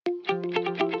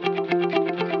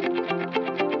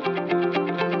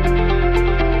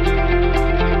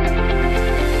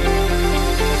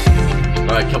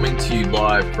coming to you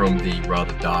live from the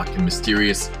rather dark and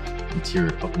mysterious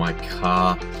interior of my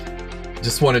car.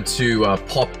 Just wanted to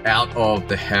pop out of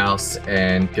the house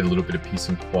and get a little bit of peace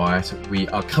and quiet. We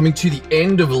are coming to the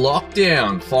end of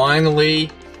lockdown, finally.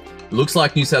 It looks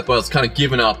like New South Wales kind of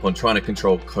given up on trying to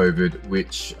control COVID,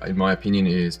 which in my opinion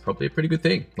is probably a pretty good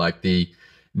thing. Like the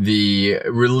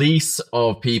release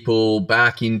of people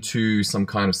back into some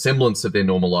kind of semblance of their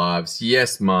normal lives.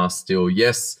 Yes, masks still.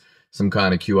 Yes, some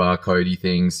kind of QR codey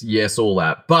things. Yes, all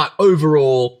that. But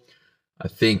overall, I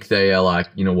think they are like,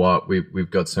 you know what?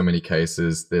 We've got so many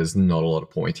cases. There's not a lot of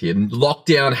point here. And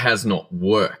lockdown has not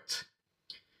worked,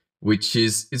 which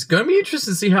is going to be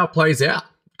interesting to see how it plays out,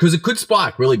 because it could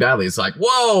spike really badly. It's like,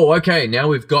 whoa, okay, now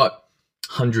we've got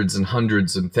hundreds and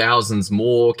hundreds and thousands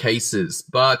more cases,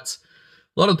 but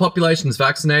a lot of the population is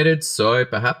vaccinated, so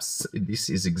perhaps this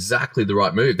is exactly the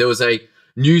right move. There was a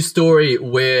news story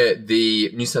where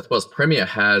the New South Wales Premier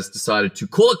has decided to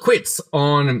call it quits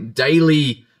on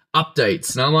daily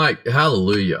updates. And I'm like,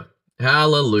 hallelujah,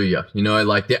 hallelujah. You know,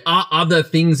 like there are other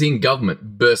things in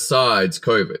government besides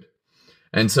COVID.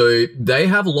 And so they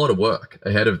have a lot of work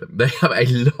ahead of them. They have a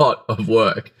lot of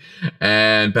work.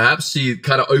 And perhaps she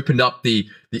kind of opened up the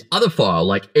other file,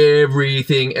 like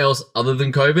everything else other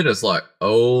than COVID. It's like,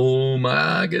 oh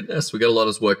my goodness, we got a lot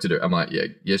of work to do. I'm like, yeah,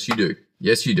 yes, you do.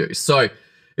 Yes, you do. So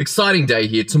exciting day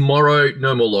here. Tomorrow,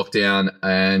 no more lockdown.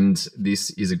 And this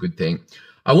is a good thing.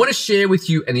 I want to share with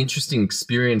you an interesting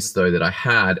experience, though, that I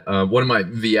had. One of my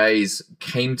VAs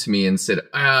came to me and said,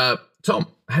 Tom,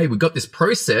 hey, we got this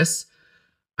process.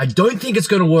 I don't think it's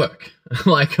going to work.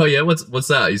 I'm like, oh yeah, what's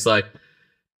that? He's like,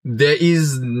 there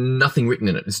is nothing written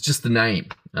in it. It's just the name.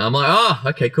 I'm like, oh,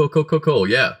 okay, cool.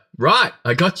 Yeah, right.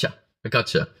 I gotcha.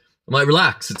 I'm like,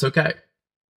 relax. It's okay.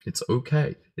 It's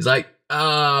okay. He's like,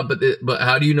 but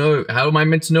how do you know? How am I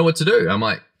meant to know what to do? I'm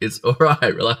like, it's all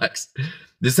right. Relax.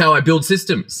 This is how I build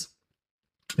systems.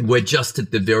 We're just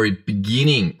at the very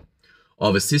beginning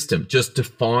of a system, just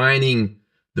defining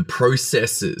the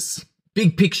processes.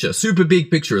 Big picture, super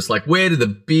big picture. It's like, where do the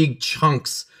big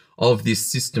chunks of this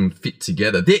system fit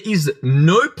together? There is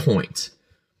no point,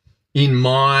 in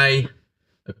my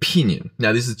opinion,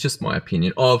 now this is just my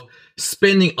opinion, of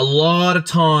spending a lot of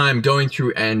time going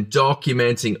through and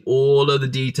documenting all of the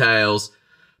details,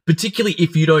 particularly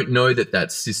if you don't know that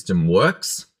that system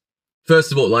works.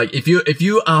 First of all, like if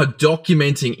you are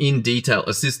documenting in detail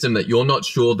a system that you're not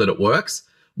sure that it works,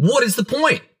 what is the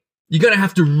point? You're going to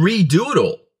have to redo it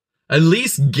all. At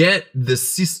least get the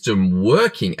system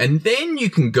working, and then you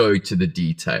can go to the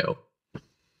detail.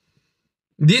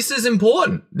 This is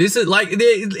important. This is like,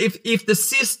 if the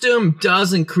system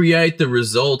doesn't create the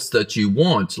results that you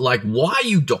want, like, why are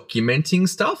you documenting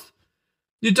stuff?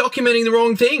 You're documenting the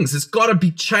wrong things. It's got to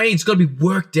be changed. It's got to be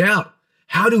worked out.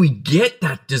 How do we get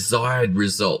that desired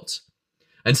result?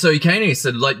 And so he came and he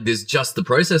said, like, there's just the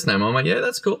process name. I'm like, yeah,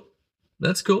 that's cool.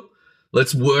 That's cool.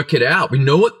 Let's work it out. We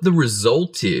know what the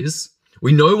result is.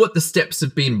 We know what the steps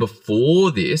have been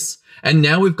before this. And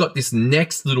now we've got this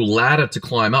next little ladder to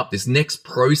climb up, this next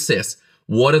process.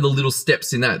 What are the little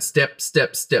steps in that? Step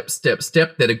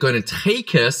that are going to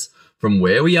take us from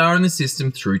where we are in the system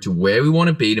through to where we want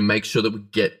to be to make sure that we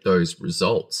get those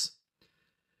results.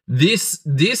 This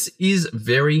is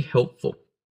very helpful.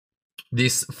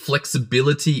 This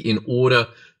flexibility in order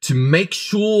to make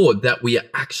sure that we are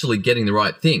actually getting the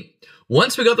right thing.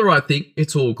 Once we got the right thing,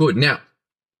 it's all good. Now,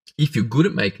 if you're good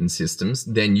at making systems,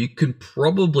 then you can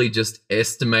probably just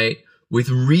estimate with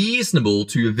reasonable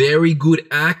to very good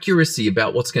accuracy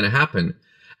about what's going to happen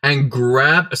and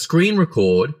grab a screen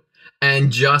record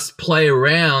and just play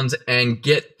around and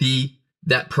get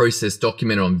that process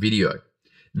documented on video.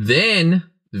 Then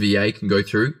the VA can go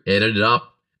through, edit it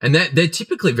up, and they're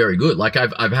typically very good. Like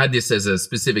I've had this as a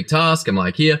specific task. I'm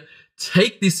like, here,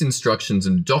 take this instructions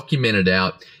and document it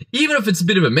out, even if it's a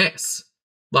bit of a mess.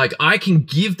 Like I can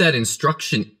give that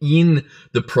instruction in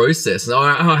the process.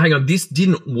 Oh, hang on, this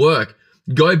didn't work.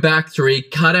 Go back 3,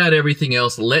 cut out everything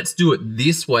else. Let's do it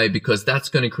this way because that's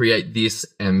going to create this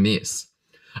and this.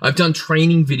 I've done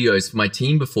training videos for my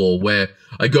team before where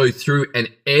I go through and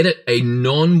edit a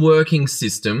non-working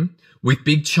system with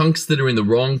big chunks that are in the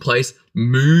wrong place,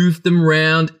 moved them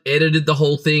around, edited the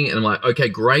whole thing. And I'm like, okay,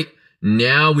 great.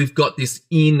 Now we've got this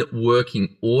in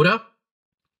working order.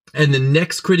 And the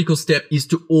next critical step is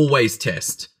to always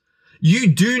test.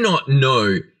 You do not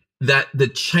know that the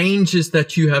changes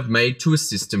that you have made to a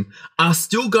system are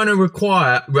still going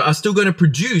to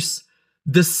produce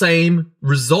the same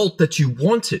result that you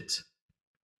wanted.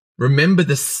 Remember,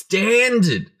 the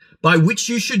standard by which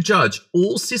you should judge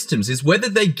all systems is whether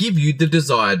they give you the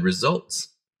desired results.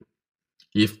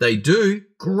 If they do,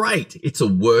 great. It's a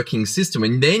working system.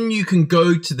 And then you can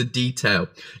go to the detail.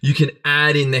 You can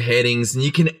add in the headings and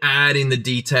you can add in the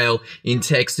detail in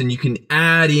text and you can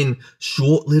add in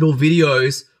short little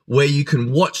videos where you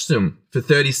can watch them for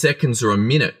 30 seconds or a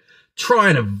minute. Try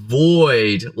and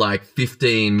avoid like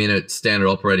 15-minute standard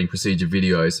operating procedure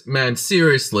videos. Man,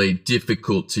 seriously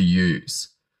difficult to use.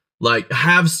 Like,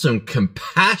 have some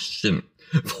compassion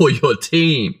for your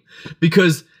team,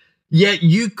 because yeah,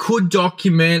 you could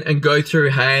document and go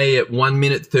through, hey, at 1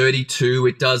 minute 32,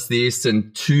 it does this,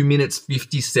 and 2 minutes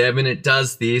 57, it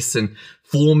does this, and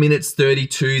 4 minutes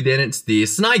 32, then it's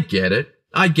this. And I get it.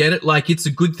 Like, it's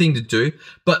a good thing to do,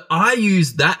 but I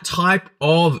use that type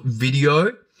of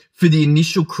video for the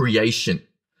initial creation.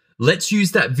 Let's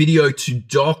use that video to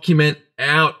document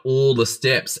out all the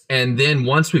steps. And then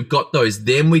once we've got those,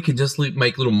 then we can just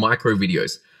make little micro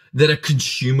videos that are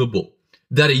consumable,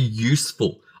 that are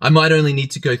useful. I might only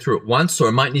need to go through it once, or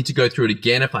I might need to go through it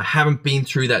again if I haven't been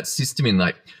through that system in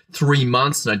like 3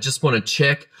 months and I just want to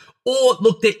check. Or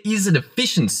look, there is an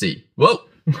efficiency. Whoa.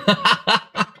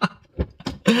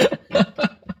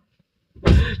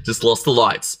 Just lost the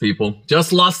lights, people.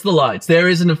 Just lost the lights. There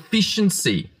is an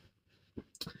efficiency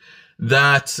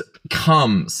that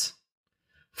comes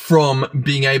from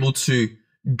being able to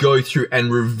go through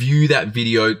and review that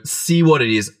video, see what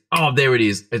it is. Oh, there it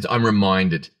is. I'm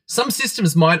reminded. Some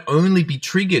systems might only be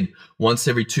triggered once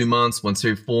every 2 months, once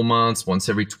every 4 months, once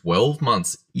every 12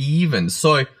 months even.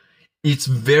 So it's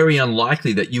very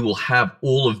unlikely that you will have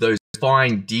all of those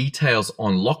fine details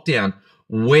on lockdown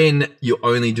when you're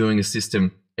only doing a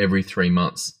system every 3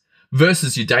 months.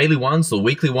 Versus your daily ones or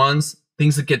weekly ones,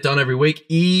 things that get done every week,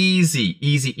 easy.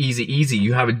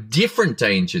 You have a different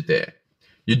danger there.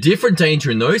 Your different danger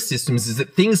in those systems is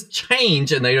that things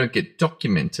change and they don't get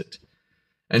documented.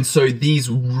 And so these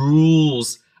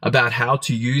rules about how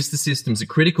to use the systems are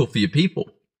critical for your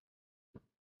people.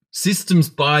 Systems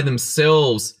by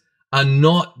themselves are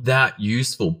not that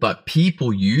useful, but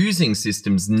people using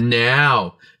systems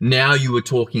now you are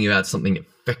talking about something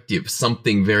effective,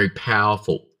 something very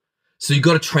powerful. So you've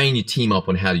got to train your team up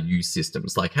on how to use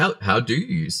systems. Like, how do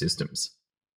you use systems?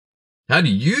 How do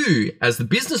you, as the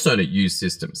business owner, use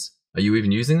systems? Are you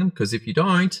even using them? Because if you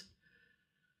don't,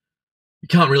 you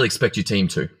can't really expect your team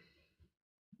to.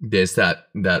 There's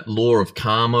that law of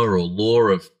karma or law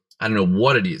of, I don't know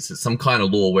what it is. It's some kind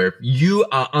of law where if you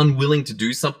are unwilling to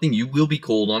do something, you will be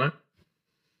called on it.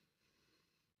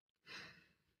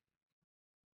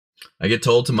 I get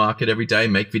told to market every day,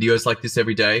 make videos like this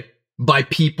every day by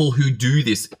people who do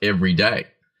this every day.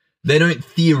 They don't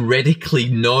theoretically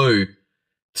know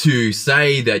to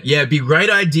say that, yeah, it'd be a great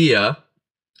idea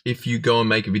if you go and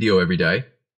make a video every day.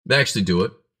 They actually do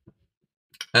it.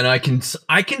 And I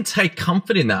can take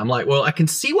comfort in that. I'm like, well, I can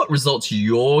see what results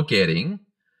you're getting.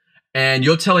 And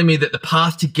you're telling me that the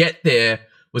path to get there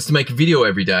was to make a video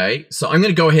every day. So I'm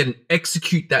going to go ahead and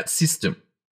execute that system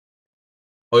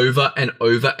over and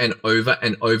over and over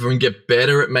and over and get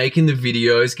better at making the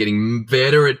videos, getting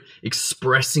better at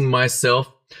expressing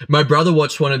myself. My brother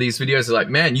watched one of these videos. He's like,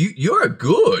 man, you're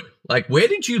good. Like, where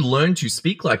did you learn to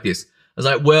speak like this? I was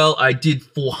like, well, I did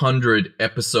 400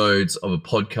 episodes of a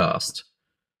podcast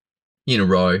in a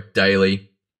row, daily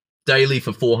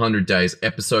for 400 days,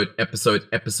 episode. Like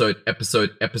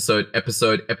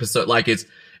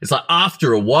it's like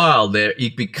after a while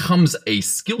it becomes a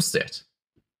skill set.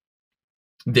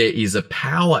 There is a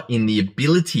power in the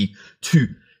ability to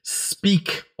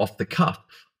speak off the cuff,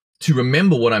 to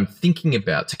remember what I'm thinking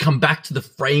about, to come back to the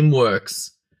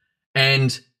frameworks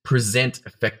and present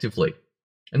effectively.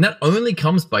 And that only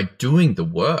comes by doing the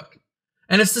work.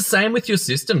 And it's the same with your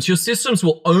systems. Your systems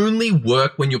will only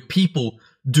work when your people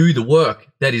do the work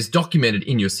that is documented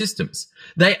in your systems.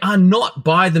 They are not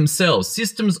by themselves.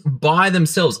 Systems by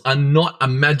themselves are not a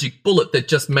magic bullet that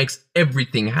just makes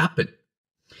everything happen.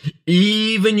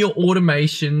 Even your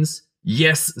automations,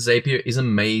 yes, Zapier is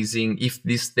amazing. If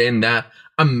this, then that,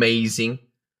 amazing.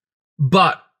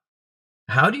 But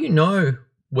how do you know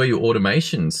where your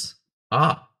automations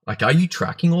are? Like, are you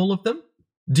tracking all of them?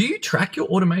 Do you track your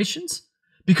automations?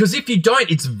 Because if you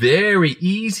don't, it's very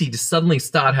easy to suddenly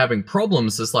start having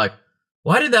problems. It's like,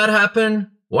 why did that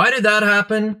happen? Why did that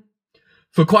happen?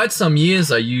 For quite some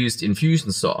years, I used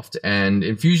Infusionsoft, and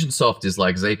Infusionsoft is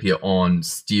like Zapier on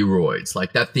steroids.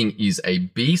 Like, that thing is a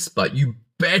beast, but you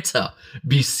better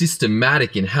be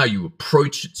systematic in how you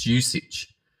approach its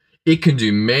usage. It can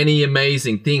do many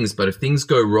amazing things, but if things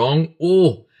go wrong,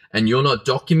 and you're not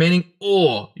documenting,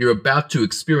 you're about to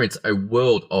experience a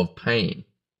world of pain.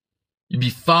 You'd be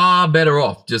far better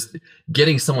off just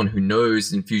getting someone who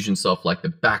knows Infusionsoft like the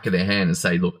back of their hand and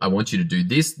say, look, I want you to do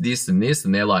this, this, and this.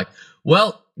 And they're like,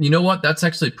 well, you know what? That's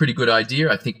actually a pretty good idea.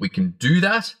 I think we can do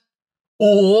that.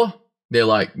 Or they're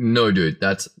like, no, dude,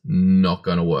 that's not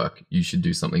going to work. You should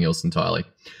do something else entirely.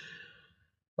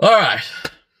 All right.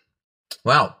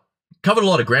 Wow. Covered a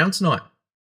lot of ground tonight.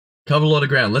 Covered a lot of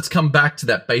ground. Let's come back to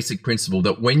that basic principle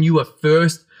that when you are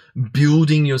first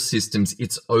building your systems,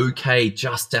 it's okay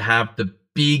just to have the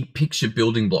big picture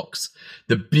building blocks,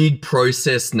 the big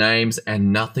process names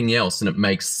and nothing else. And it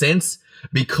makes sense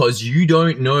because you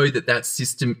don't know that that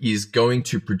system is going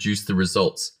to produce the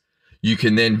results. You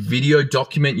can then video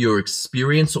document your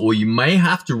experience, or you may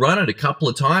have to run it a couple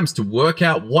of times to work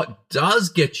out what does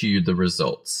get you the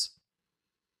results.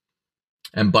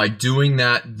 And by doing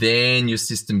that, then your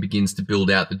system begins to build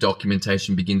out, the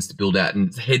documentation begins to build out, and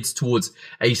it heads towards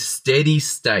a steady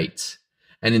state.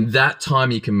 And in that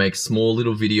time, you can make small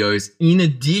little videos in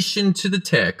addition to the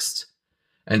text,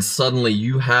 and suddenly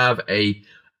you have a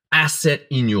asset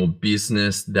in your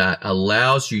business that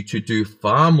allows you to do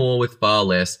far more with far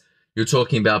less. You're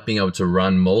talking about being able to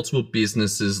run multiple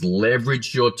businesses,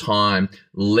 leverage your time,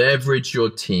 leverage your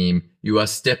team. You are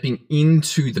stepping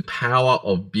into the power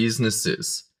of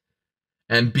businesses.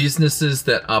 And businesses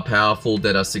that are powerful,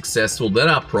 that are successful, that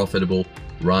are profitable,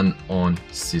 run on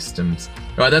systems.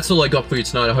 All right, that's all I got for you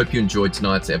tonight. I hope you enjoyed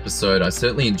tonight's episode. I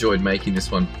certainly enjoyed making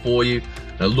this one for you.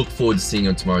 And I look forward to seeing you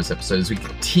on tomorrow's episode as we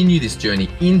continue this journey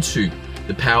into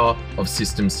the power of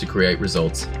systems to create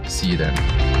results. See you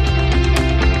then.